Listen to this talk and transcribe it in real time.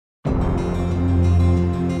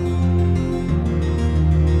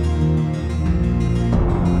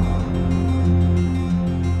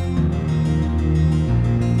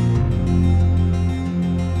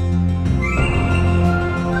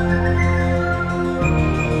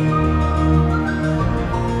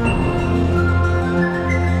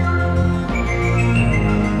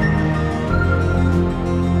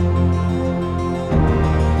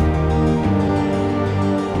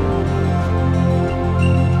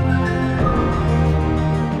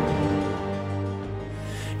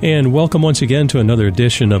And welcome once again to another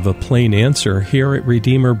edition of A Plain Answer here at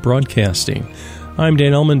Redeemer Broadcasting. I'm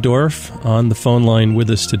Dan Elmendorf. On the phone line with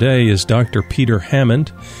us today is Dr. Peter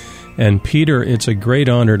Hammond. And Peter, it's a great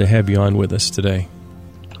honor to have you on with us today.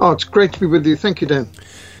 Oh, it's great to be with you. Thank you, Dan.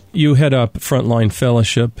 You head up Frontline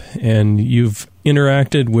Fellowship, and you've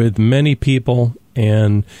interacted with many people.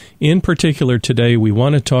 And in particular today, we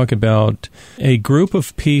want to talk about a group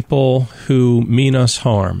of people who mean us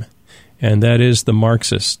harm, and that is the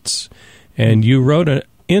Marxists. And you wrote an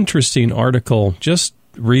interesting article just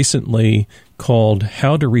recently called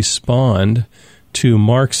How to Respond to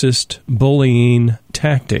Marxist Bullying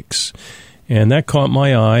Tactics. And that caught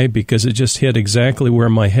my eye because it just hit exactly where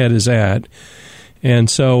my head is at. And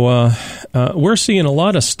so we're seeing a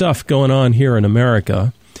lot of stuff going on here in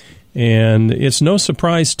America. And it's no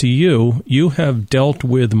surprise to you. You have dealt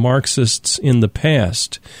with Marxists in the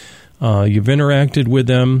past. You've interacted with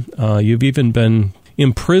them. You've even been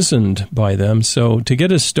imprisoned by them. So to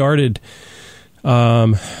get us started,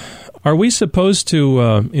 are we supposed to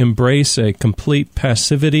embrace a complete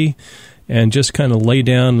passivity and just kind of lay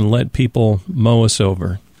down and let people mow us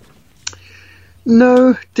over?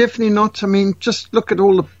 No, definitely not. I mean, just look at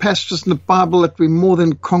all the passages in the Bible that we're more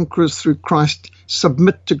than conquerors through Christ.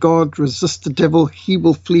 Submit to God, resist the devil, he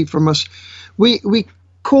will flee from us. We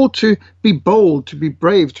call to be bold, to be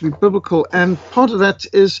brave, to be biblical, and part of that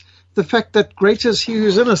is the fact that greater is he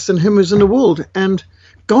who's in us than him who's in the world. And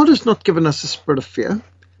God has not given us a spirit of fear,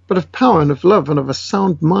 but of power and of love and of a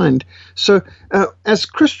sound mind. So as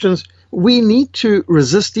Christians, we need to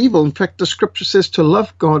resist evil. In fact, the scripture says to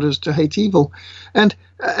love God is to hate evil. And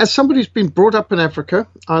as somebody who's been brought up in Africa,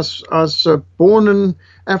 I was born in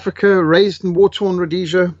Africa, raised in war-torn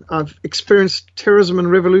Rhodesia. I've experienced terrorism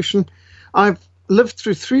and revolution. I've lived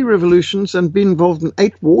through 3 revolutions and been involved in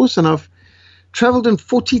 8 wars, and I've traveled in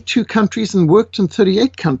 42 countries and worked in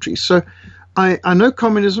 38 countries. So I know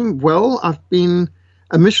communism well. I've been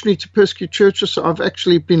a missionary to persecuted churches, so I've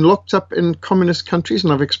actually been locked up in communist countries,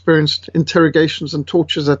 and I've experienced interrogations and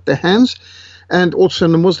tortures at their hands, and also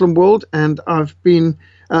in the Muslim world, and I've been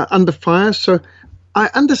under fire. So I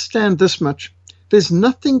understand this much. There's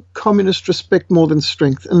nothing communists respect more than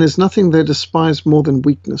strength, and there's nothing they despise more than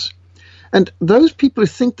weakness. And those people who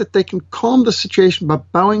think that they can calm the situation by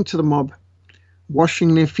bowing to the mob,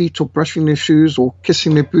 washing their feet or brushing their shoes or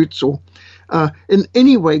kissing their boots or in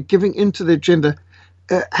any way giving in to their agenda,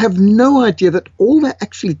 have no idea that all they're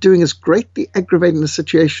actually doing is greatly aggravating the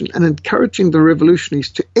situation and encouraging the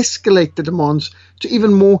revolutionaries to escalate the demands to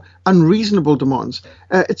even more unreasonable demands.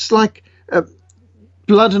 It's like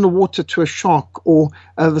blood in the water to a shark, or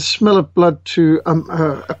the smell of blood to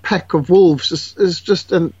a pack of wolves is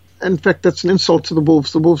just in fact, that's an insult to the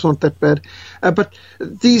wolves. The wolves aren't that bad. But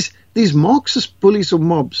these Marxist bullies or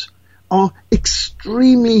mobs are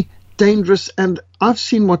extremely dangerous, and I've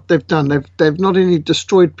seen what they've done. They've not only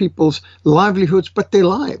destroyed people's livelihoods, but their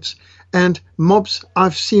lives. And mobs,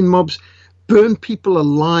 I've seen mobs burn people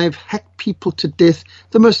alive, hack people to death,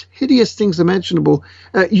 the most hideous things imaginable.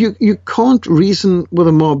 You can't reason with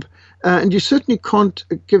a mob, and you certainly can't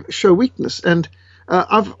show weakness. And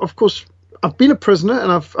I've been a prisoner,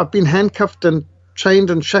 and I've been handcuffed and chained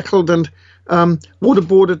and shackled and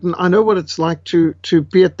waterboarded, and I know what it's like to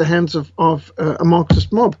be at the hands of a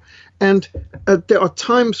Marxist mob. And there are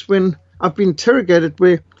times when I've been interrogated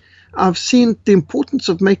where I've seen the importance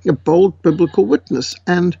of making a bold biblical witness.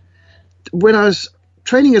 And when I was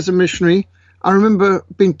training as a missionary, I remember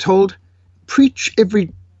being told, preach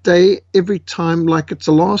every day, every time, like it's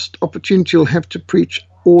the last opportunity you'll have to preach,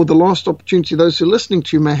 or the last opportunity those who are listening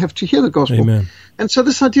to you may have to hear the gospel. Amen. And so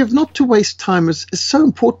this idea of not to waste time is so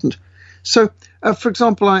important. So, for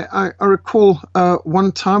example, I recall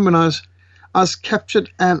one time when I was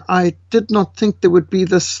captured, and I did not think there would be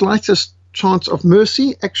the slightest chance of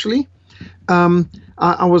mercy, actually.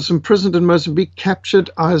 I was imprisoned in Mozambique,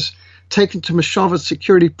 captured. I was taken to Mashava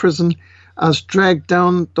security prison. I was dragged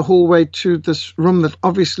down the hallway to this room that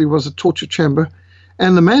obviously was a torture chamber.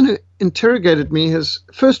 And the man who interrogated me, his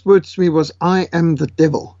first words to me was, "I am the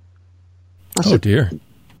devil." I said, dear.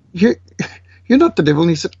 You're not the devil. And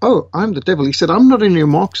he said, "Oh, I'm the devil." He said, "I'm not only a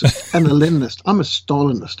Marxist and a Leninist, I'm a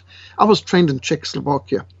Stalinist. I was trained in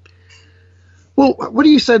Czechoslovakia." Well, what do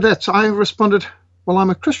you say to that? So I responded, "Well, I'm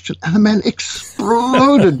a Christian." And the man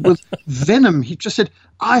exploded with venom. He just said,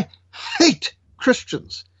 "I hate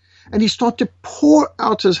Christians." And he started to pour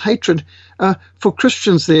out his hatred for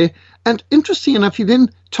Christians there. And interesting enough, he then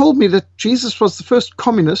told me that Jesus was the first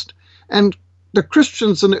communist, and the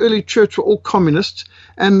Christians in the early church were all communists,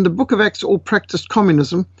 and the book of Acts all practiced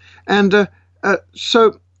communism. And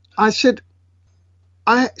so I said,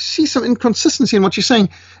 I see some inconsistency in what you're saying.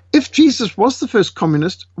 If Jesus was the first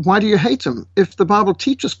communist, why do you hate him? If the Bible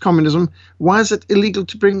teaches communism, why is it illegal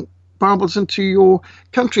to bring Bibles into your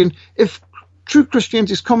country? And if true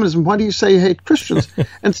Christianity is communism, why do you say you hate Christians?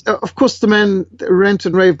 And of course, the man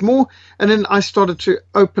ranted and raved more. And then I started to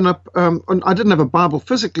open up. I didn't have a Bible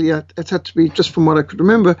physically. It had to be just from what I could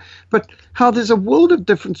remember. But how there's a world of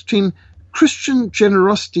difference between Christian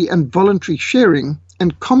generosity and voluntary sharing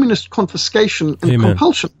and communist confiscation and Amen.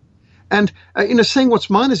 compulsion. And, saying what's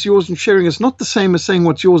mine is yours and sharing is not the same as saying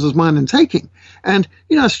what's yours is mine and taking. And,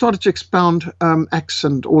 I started to expound Acts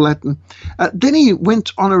and all that. And then he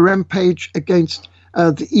went on a rampage against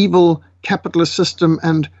the evil capitalist system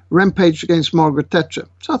and rampaged against Margaret Thatcher.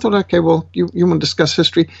 So I thought, okay, well, you want to discuss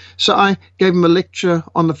history. So I gave him a lecture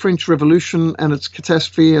on the French Revolution and its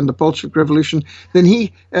catastrophe and the Bolshevik Revolution. Then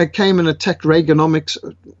he came and attacked Reaganomics.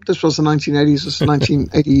 This was the 1980s. This is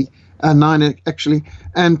 1989, actually.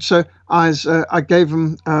 And so I gave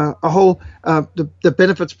him a whole the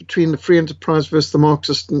benefits between the free enterprise versus the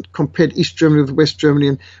Marxist, and compared East Germany with West Germany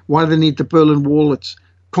and why they need the Berlin Wall. It's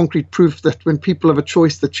concrete proof that when people have a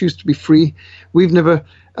choice, they choose to be free. We've never,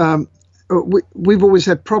 we've always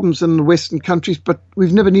had problems in the Western countries, but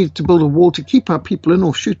we've never needed to build a wall to keep our people in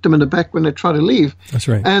or shoot them in the back when they try to leave. That's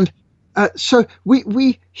right. And so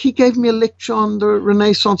he gave me a lecture on the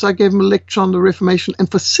Renaissance. I gave him a lecture on the Reformation, and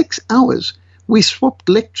for 6 hours we swapped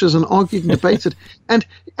lectures and argued and debated. And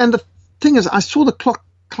the thing is, I saw the clock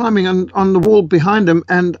climbing on the wall behind him,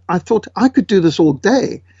 and I thought I could do this all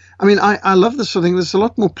day. I mean, I love this sort of thing. It's a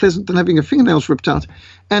lot more pleasant than having your fingernails ripped out.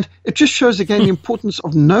 And it just shows, again, the importance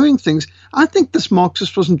of knowing things. I think this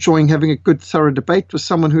Marxist was enjoying having a good, thorough debate with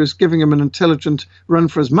someone who is giving him an intelligent run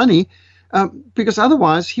for his money, because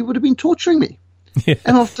otherwise he would have been torturing me. Yeah.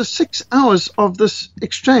 And after 6 hours of this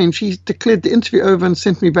exchange, he declared the interview over and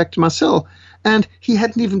sent me back to my cell. And he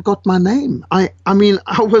hadn't even got my name. I mean,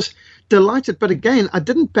 I was delighted. But again, I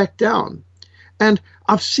didn't back down. And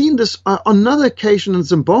I've seen this on another occasion in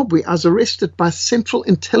Zimbabwe. I was arrested by Central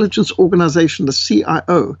Intelligence Organization, the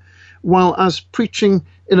CIO, while I was preaching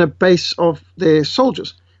in a base of their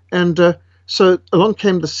soldiers. And so along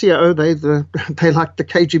came the CIO. They like the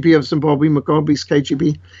KGB of Zimbabwe, Mugabe's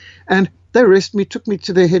KGB. And they arrested me, took me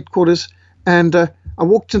to their headquarters. And I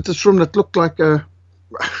walked into this room that looked like a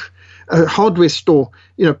hardware store,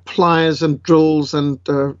 pliers and drills and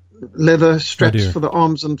leather straps for the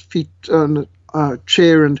arms and feet, and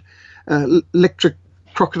chair and electric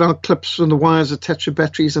crocodile clips and the wires attached to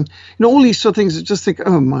batteries, and all these sort of things. I just think,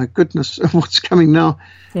 oh my goodness, what's coming now?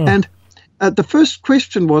 Oh. And the first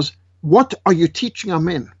question was, what are you teaching our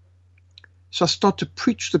men? So I started to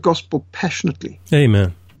preach the gospel passionately.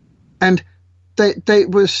 Amen. And they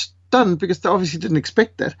were stunned because they obviously didn't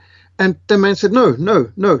expect that. And the man said,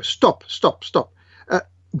 no, stop.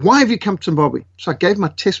 Why have you come to Zimbabwe? So I gave my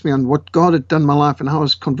testimony on what God had done in my life and how I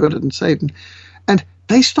was converted and saved. And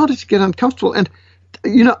they started to get uncomfortable. And,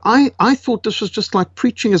 I thought this was just like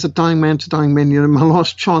preaching as a dying man to dying men, my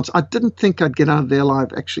last chance. I didn't think I'd get out of there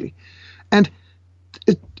alive, actually. And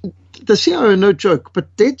the CIO, no joke,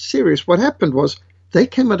 but dead serious, what happened was they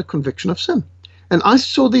came at a conviction of sin. And I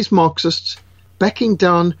saw these Marxists backing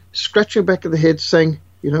down, scratching the back of the head, saying,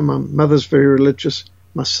 my mother's very religious.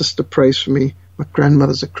 My sister prays for me. My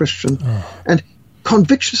grandmother's a Christian. Oh. And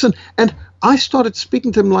convictions. And I started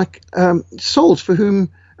speaking to them like souls for whom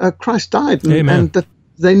Christ died, and that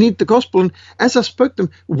they need the gospel. And as I spoke to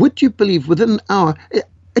them, would you believe within an hour,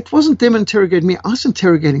 it wasn't them interrogating me, I was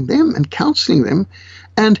interrogating them and counseling them.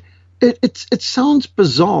 And it sounds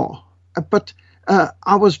bizarre, but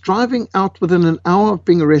I was driving out within an hour of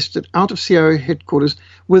being arrested out of CIO headquarters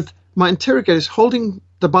with my interrogators holding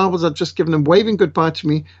the Bibles I'd just given them, waving goodbye to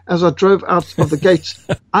me as I drove out of the gates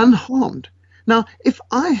unharmed. Now, if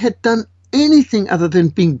I had done anything other than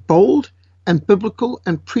being bold and biblical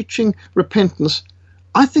and preaching repentance,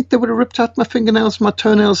 I think they would have ripped out my fingernails, my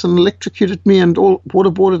toenails, and electrocuted me and all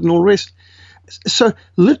waterboarded and all the rest. So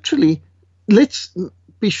literally, let's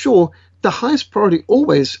be sure the highest priority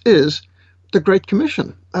always is the Great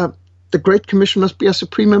Commission. The Great Commission must be our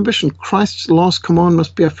supreme ambition. Christ's last command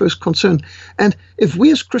must be our first concern. And if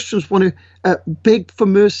we as Christians want to beg for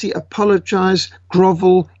mercy, apologize,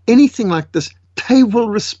 grovel, anything like this, they will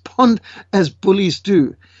respond as bullies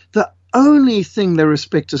do. The only thing they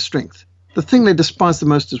respect is strength. The thing they despise the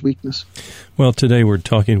most is weakness. Well, today we're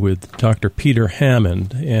talking with Dr. Peter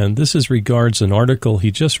Hammond, and this is regards an article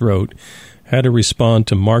he just wrote, How to Respond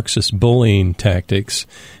to Marxist Bullying Tactics.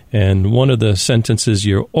 And one of the sentences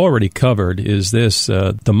you already covered is this: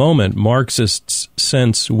 the moment Marxists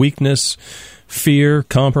sense weakness, fear,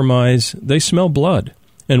 compromise, they smell blood.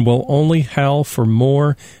 and will only howl for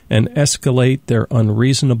more and escalate their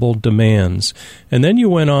unreasonable demands. And then you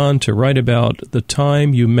went on to write about the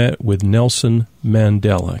time you met with Nelson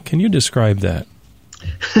Mandela. Can you describe that?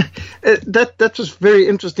 That was very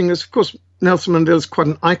interesting. Of course, Nelson Mandela is quite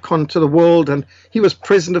an icon to the world, and he was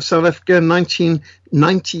president of South Africa in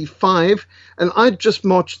 1995, and I just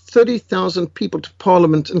marched 30,000 people to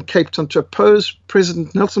Parliament in Cape Town to oppose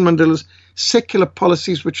President Nelson Mandela's secular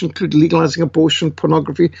policies, which include legalizing abortion,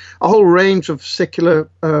 pornography, a whole range of secular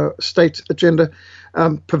state agenda,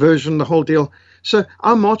 perversion, the whole deal. So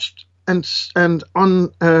I marched and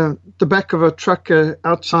on the back of a truck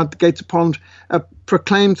outside the Gates of Parliament,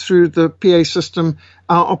 proclaimed through the PA system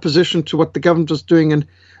our opposition to what the government was doing. And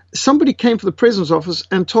somebody came to the president's office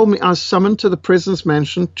and told me I was summoned to the president's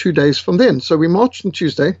mansion 2 days from then. So we marched on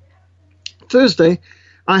Tuesday. Thursday,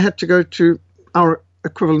 I had to go to our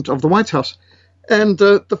equivalent of the White House. And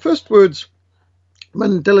the first words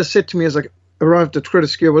Mandela said to me as I arrived at Greta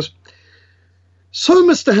Square was, "So,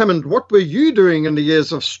 Mr. Hammond, what were you doing in the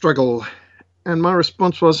years of struggle?" And my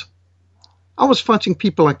response was, "I was fighting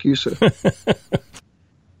people like you, sir."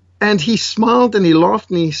 And he smiled and he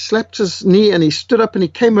laughed and he slapped his knee and he stood up and he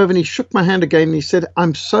came over and he shook my hand again and he said,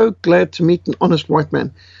 "I'm so glad to meet an honest white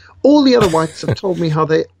man. All the other whites have told me how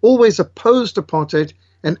they always opposed apartheid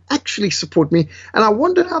and actually support me. And I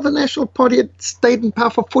wondered how the National Party had stayed in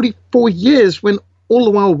power for 44 years when all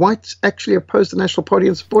the while whites actually opposed the National Party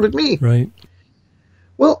and supported me." Right.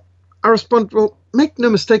 Well, I respond, "Well, make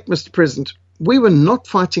no mistake, Mr. President, we were not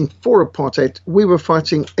fighting for apartheid. We were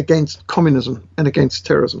fighting against communism and against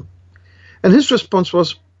terrorism." And his response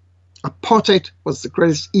was, "Apartheid was the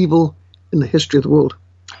greatest evil in the history of the world."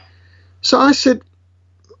 So I said,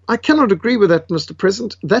 "I cannot agree with that, Mr.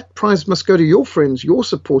 President. That prize must go to your friends, your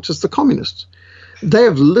supporters, the communists. They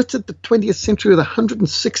have littered the 20th century with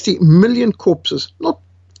 160 million corpses, not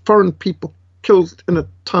foreign people killed in a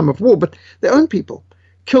time of war, but their own people,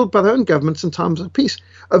 killed by their own governments in times of peace.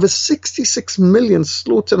 Over 66 million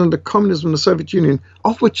slaughtered under communism in the Soviet Union,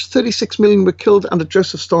 of which 36 million were killed under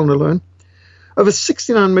Joseph Stalin alone. Over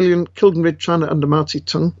 69 million killed in Red China under Mao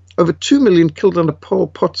Zedong. Over 2 million killed under Pol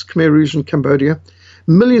Pot's Khmer Rouge in Cambodia.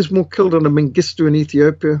 Millions more killed under Mengistu in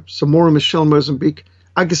Ethiopia, Samora Machel in Mozambique,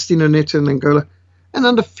 Agostinho Neto in Angola, and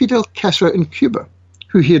under Fidel Castro in Cuba,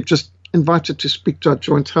 who he had just invited to speak to our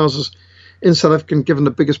joint houses in South Africa and given the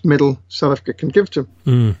biggest medal South Africa can give to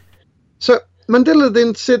him." So Mandela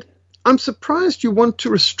then said, "I'm surprised you want to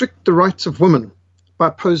restrict the rights of women by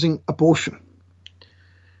opposing abortion."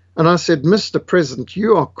 And I said, "Mr. President,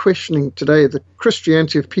 you are questioning today the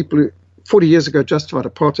Christianity of people who 40 years ago justified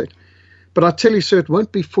apartheid. But I tell you, sir, it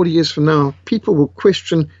won't be 40 years from now. People will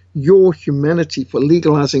question your humanity for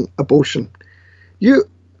legalizing abortion. You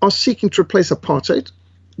are seeking to replace apartheid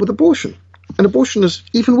with abortion. And abortion is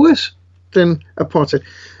even worse than apartheid.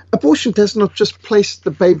 Abortion does not just place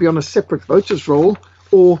the baby on a separate voter's roll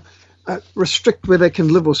or restrict where they can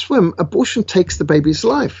live or swim. Abortion takes the baby's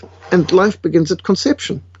life, and life begins at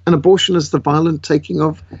conception. And abortion is the violent taking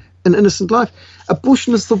of an innocent life.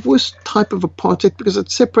 Abortion is the worst type of apartheid because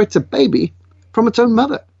it separates a baby from its own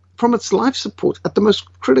mother, from its life support at the most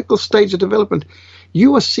critical stage of development.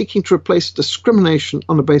 You are seeking to replace discrimination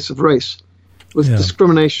on the basis of race with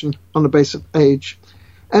discrimination on the basis of age."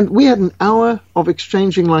 And we had an hour of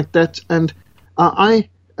exchanging like that, and I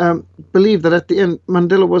believe that at the end,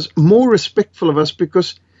 Mandela was more respectful of us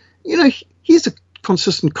because, he's a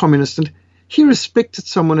consistent communist, and he respected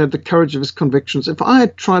someone who had the courage of his convictions. If I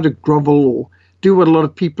had tried to grovel or do what a lot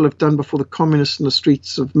of people have done before the communists in the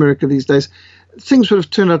streets of America these days, things would have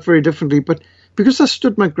turned out very differently. But because I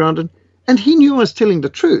stood my ground, and he knew I was telling the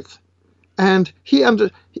truth, and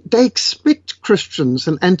they expect Christians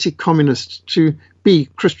and anti-communists to be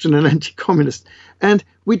Christian and anti-communist. And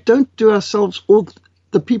we don't do ourselves or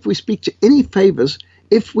the people we speak to any favors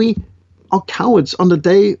if we are cowards on the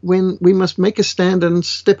day when we must make a stand and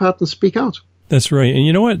step out and speak out. That's right. And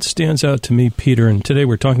you know what stands out to me, Peter, and today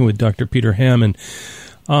we're talking with Dr. Peter Hammond.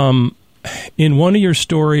 In one of your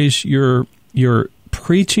stories, you're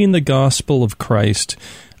preaching the gospel of Christ,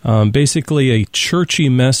 basically a churchy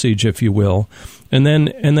message, if you will. And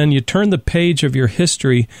then you turn the page of your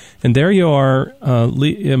history, and there you are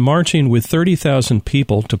marching with 30,000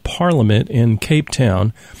 people to Parliament in Cape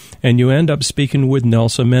Town, and you end up speaking with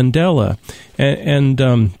Nelson Mandela,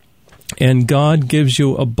 and God gives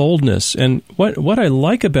you a boldness. And what I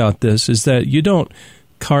like about this is that you don't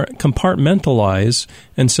compartmentalize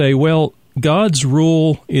and say, well, God's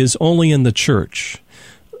rule is only in the church.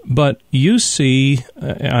 But you see,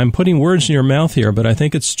 I'm putting words in your mouth here, but I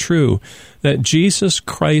think it's true, that Jesus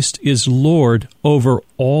Christ is Lord over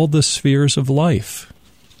all the spheres of life.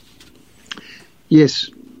 Yes.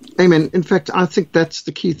 Amen. In fact, I think that's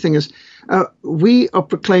the key thing is we are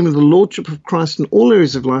proclaiming the Lordship of Christ in all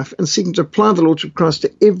areas of life and seeking to apply the Lordship of Christ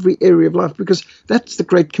to every area of life, because that's the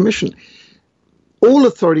Great Commission. All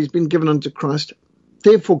authority has been given unto Christ.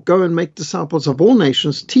 Therefore, go and make disciples of all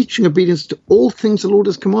nations, teaching obedience to all things the Lord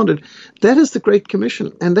has commanded. That is the Great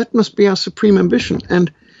Commission, and that must be our supreme ambition.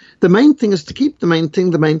 And the main thing is to keep the main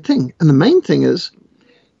thing the main thing. And the main thing is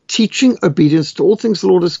teaching obedience to all things the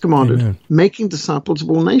Lord has commanded, Amen. Making disciples of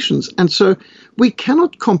all nations. And so we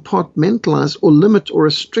cannot compartmentalize or limit or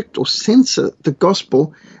restrict or censor the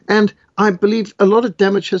gospel. And I believe a lot of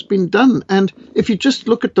damage has been done. And if you just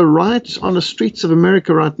look at the riots on the streets of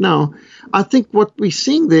America right now, I think what we're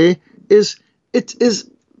seeing there is it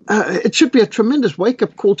should be a tremendous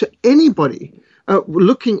wake-up call to anybody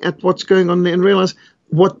looking at what's going on there and realize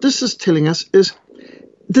what this is telling us is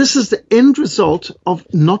this is the end result of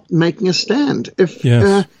not making a stand.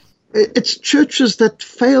 It's churches that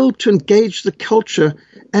fail to engage the culture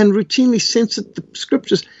and routinely censor the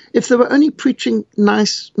scriptures. If they were only preaching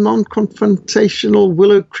nice, non-confrontational,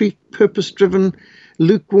 Willow Creek, purpose-driven,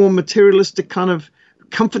 lukewarm, materialistic kind of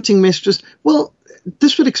comforting messages, well,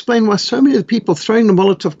 this would explain why so many of the people throwing the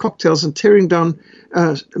Molotov cocktails and tearing down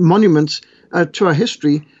monuments to our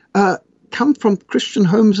history come from Christian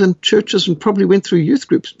homes and churches and probably went through youth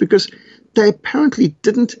groups, because they apparently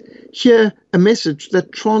didn't hear a message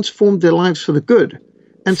that transformed their lives for the good.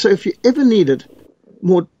 And so if you ever needed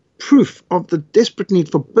more proof of the desperate need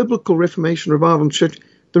for biblical reformation, revival in church,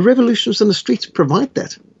 the revolutions in the streets provide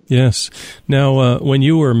that. Yes. Now, when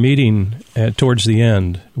you were meeting towards the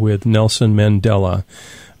end with Nelson Mandela,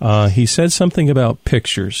 he said something about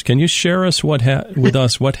pictures. Can you share us with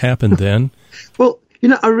us what happened then? Well,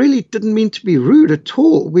 I really didn't mean to be rude at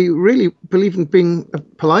all. We really believe in being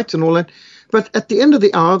polite and all that. But at the end of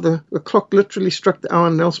the hour, the clock literally struck the hour,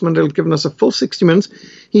 and Nelson Mandela had given us a full 60 minutes.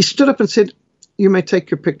 He stood up and said, "You may take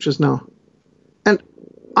your pictures now." And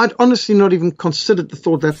I'd honestly not even considered the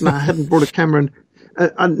thought that I hadn't brought a camera,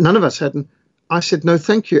 and none of us hadn't. I said, "No,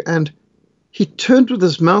 thank you." And he turned with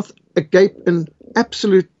his mouth agape in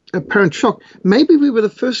absolute apparent shock. Maybe we were the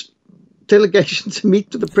first delegation to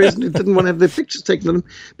meet with the president who didn't want to have their pictures taken of him.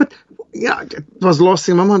 But it was the last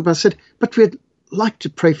thing in my mind. But I said, "But we'd like to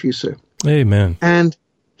pray for you, sir." Amen. And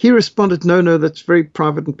he responded, no, that's very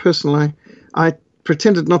private and personal. I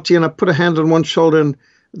pretended not to, and I put a hand on one shoulder, and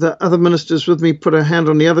the other ministers with me put a hand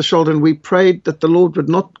on the other shoulder, and we prayed that the Lord would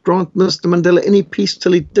not grant Mr. Mandela any peace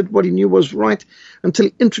till he did what he knew was right, until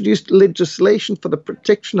he introduced legislation for the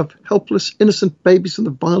protection of helpless, innocent babies from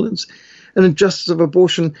the violence and injustice of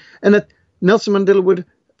abortion, and that Nelson Mandela would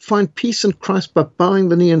find peace in Christ by bowing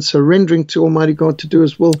the knee and surrendering to Almighty God to do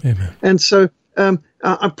his will. Amen. And so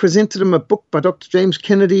I presented him a book by Dr. James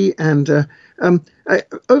Kennedy, and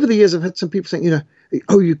over the years I've had some people saying,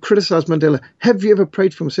 "Oh, you criticize Mandela. Have you ever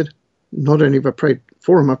prayed for him?" I said, "Not only have I prayed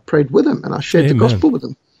for him, I've prayed with him, and I shared the gospel with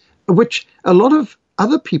him," which a lot of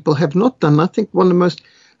other people have not done. I think one of the most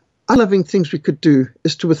unloving things we could do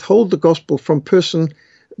is to withhold the gospel from a person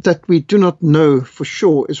that we do not know for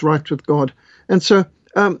sure is right with God. And so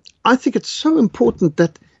I think it's so important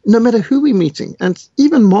that no matter who we're meeting, and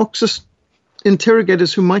even Marxist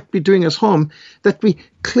interrogators who might be doing us harm, that we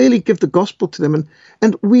clearly give the gospel to them.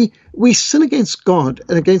 And we sin against God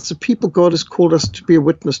and against the people God has called us to be a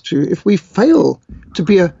witness to if we fail to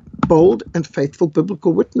be a bold and faithful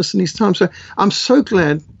biblical witness in these times. So I'm so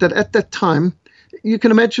glad that at that time, you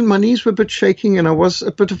can imagine my knees were a bit shaking and I was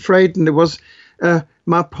a bit afraid, and there was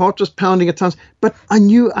my heart was pounding at times, but I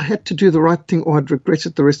knew I had to do the right thing or I'd regret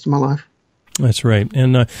it the rest of my life. That's right.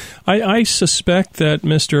 And I suspect that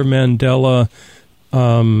Mr. Mandela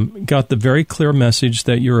got the very clear message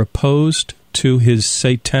that you're opposed to his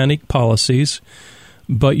satanic policies,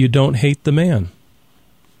 but you don't hate the man.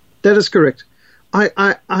 That is correct.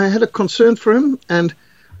 I had a concern for him, and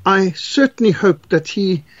I certainly hope that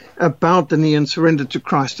he bowed the knee and surrendered to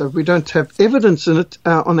Christ. We don't have evidence in it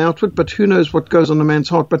on outward, but who knows what goes on a man's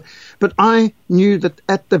heart. But I knew that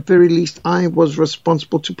at the very least I was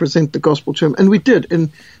responsible to present the gospel to him. And we did,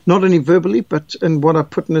 in not only verbally, but in what I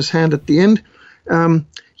put in his hand at the end.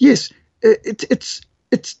 Yes,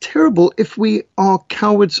 it's terrible if we are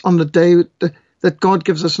cowards on the day that God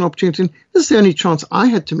gives us an opportunity. And this is the only chance I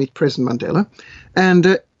had to meet President Mandela.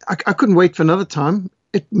 And I couldn't wait for another time.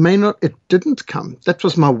 It didn't come. That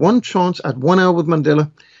was my one chance. I had 1 hour with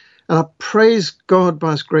Mandela, and I praise God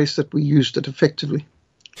by his grace that we used it effectively.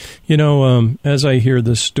 As I hear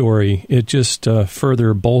this story, it just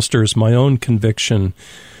further bolsters my own conviction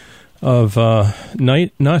of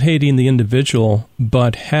not hating the individual,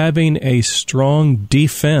 but having a strong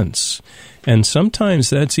defense And sometimes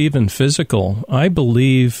that's even physical. I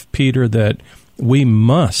believe, Peter, that we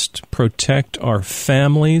must protect our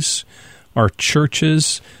families, our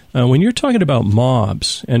churches. When you're talking about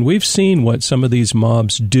mobs, and we've seen what some of these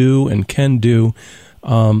mobs do and can do,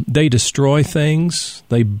 they destroy things,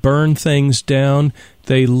 they burn things down,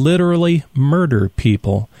 they literally murder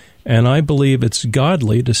people. And I believe it's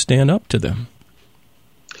godly to stand up to them.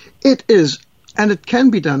 It is, and it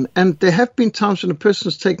can be done. And there have been times when a person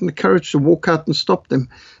has taken the courage to walk out and stop them.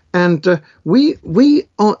 And we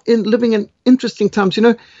are living in interesting times. You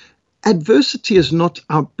know, adversity is not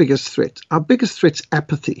our biggest threat. Our biggest threat's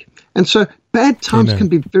apathy. And so bad times Amen. can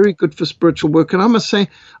be very good for spiritual work. And I must say,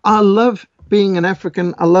 I love being an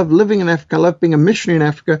African. I love living in Africa. I love being a missionary in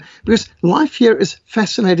Africa because life here is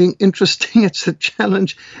fascinating, interesting. It's a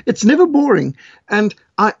challenge. It's never boring. And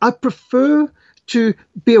I prefer to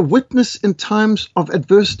be a witness in times of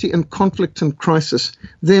adversity and conflict and crisis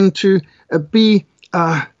than to be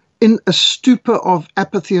in a stupor of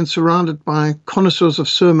apathy and surrounded by connoisseurs of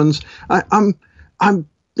sermons. I know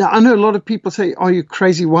a lot of people say, "Are you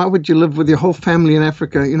crazy? Why would you live with your whole family in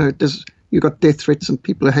Africa? You know, you got death threats and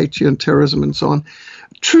people who hate you and terrorism and so on."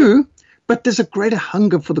 True, but there's a greater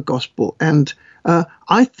hunger for the gospel, and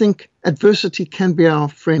I think adversity can be our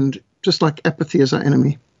friend, just like apathy is our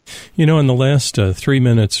enemy. You know, in the last 3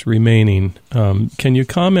 minutes remaining, can you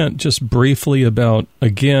comment just briefly about,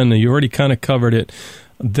 again, you already kind of covered it,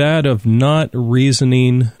 that of not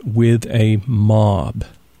reasoning with a mob?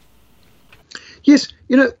 Yes,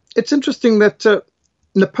 you know, it's interesting that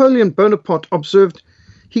Napoleon Bonaparte observed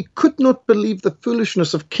he could not believe the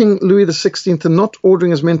foolishness of King Louis XVI in not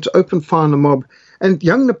ordering his men to open fire on the mob. And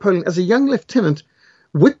young Napoleon, as a young lieutenant,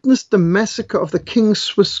 witnessed the massacre of the King's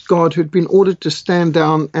Swiss Guard who had been ordered to stand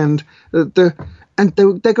down, and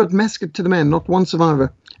they got massacred to the man, not one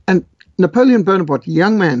survivor. And Napoleon Bonaparte,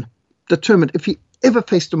 young man, determined if he ever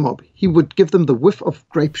faced a mob, he would give them the whiff of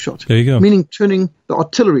grape shot. There you go. Meaning turning the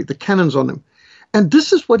artillery, the cannons on them. And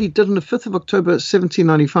this is what he did on the 5th of October,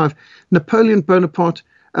 1795. Napoleon Bonaparte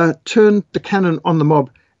turned the cannon on the mob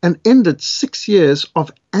and ended 6 years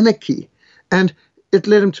of anarchy. And it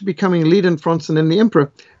led him to becoming leader in France and then the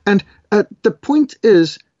emperor. And the point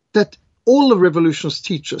is that all the revolutions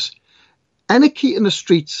teach us anarchy in the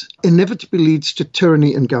streets inevitably leads to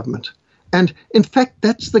tyranny in government. And in fact,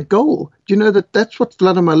 that's the goal. Do you know that's what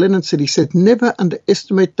Vladimir Lenin said? He said, never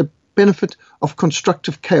underestimate the benefit of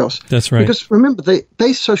constructive chaos. That's right. Because remember,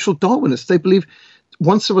 they social Darwinists. They believe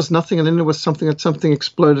once there was nothing and then there was something, that something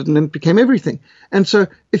exploded and then it became everything. And so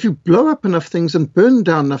if you blow up enough things and burn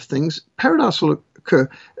down enough things, paradise will occur.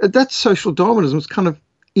 That's social Darwinism. It's kind of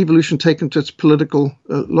evolution taken to its political,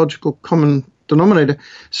 logical common denominator.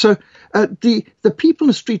 So the people in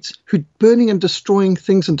the streets who are burning and destroying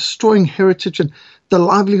things and destroying heritage and the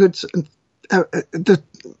livelihoods and the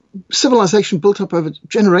civilization built up over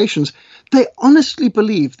generations, they honestly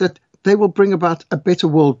believe that they will bring about a better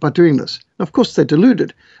world by doing this. Of course, they're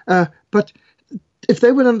deluded. But if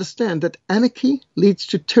they would understand that anarchy leads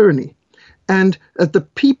to tyranny, and the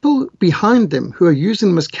people behind them who are using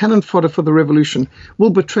them as cannon fodder for the revolution will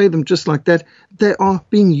betray them just like that. They are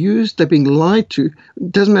being used, they're being lied to.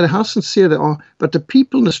 It doesn't matter how sincere they are, but the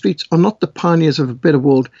people in the streets are not the pioneers of a better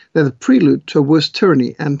world. They're the prelude to a worse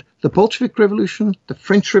tyranny. And the Bolshevik Revolution, the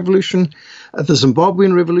French Revolution, the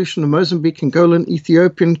Zimbabwean Revolution, the Mozambique, Angolan,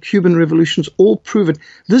 Ethiopian, Cuban revolutions all prove it.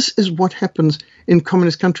 This is what happens in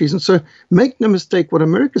communist countries. And so make no mistake, what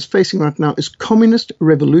America's facing right now is communist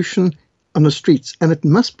revolution on the streets, and it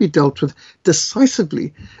must be dealt with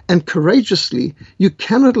decisively and courageously. You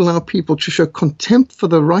cannot allow people to show contempt for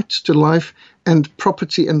the rights to life and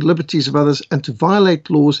property and liberties of others and to violate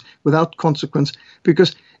laws without consequence,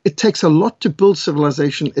 because it takes a lot to build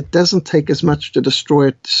civilization. It doesn't take as much to destroy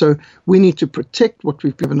it. So we need to protect what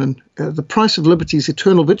we've given, and the price of liberty is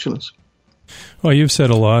eternal vigilance. Well, you've said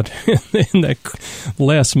a lot in that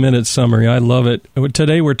last-minute summary. I love it.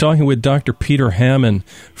 Today we're talking with Dr. Peter Hammond,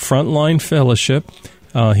 Frontline Fellowship.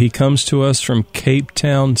 He comes to us from Cape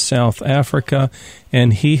Town, South Africa,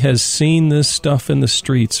 and he has seen this stuff in the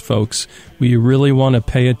streets, folks. We really want to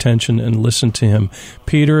pay attention and listen to him.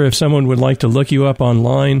 Peter, if someone would like to look you up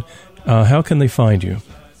online, how can they find you?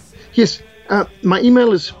 Yes. My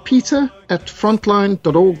email is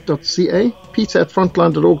peter@frontline.org.ca,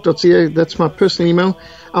 peter@frontline.org.ca. That's my personal email.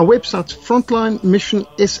 Our website's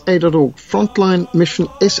frontlinemissionsa.org, Frontline Mission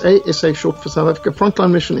SA short for South Africa,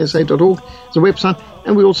 frontlinemissionsa.org is the website,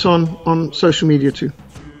 and we're also on social media too.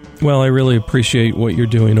 Well, I really appreciate what you're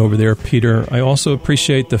doing over there, Peter. I also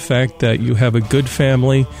appreciate the fact that you have a good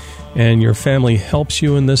family, and your family helps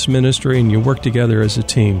you in this ministry, and you work together as a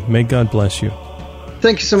team. May God bless you.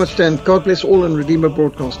 Thank you so much, Dan. God bless all in Redeemer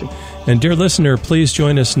Broadcasting. And dear listener, please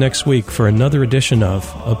join us next week for another edition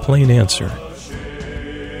of A Plain Answer.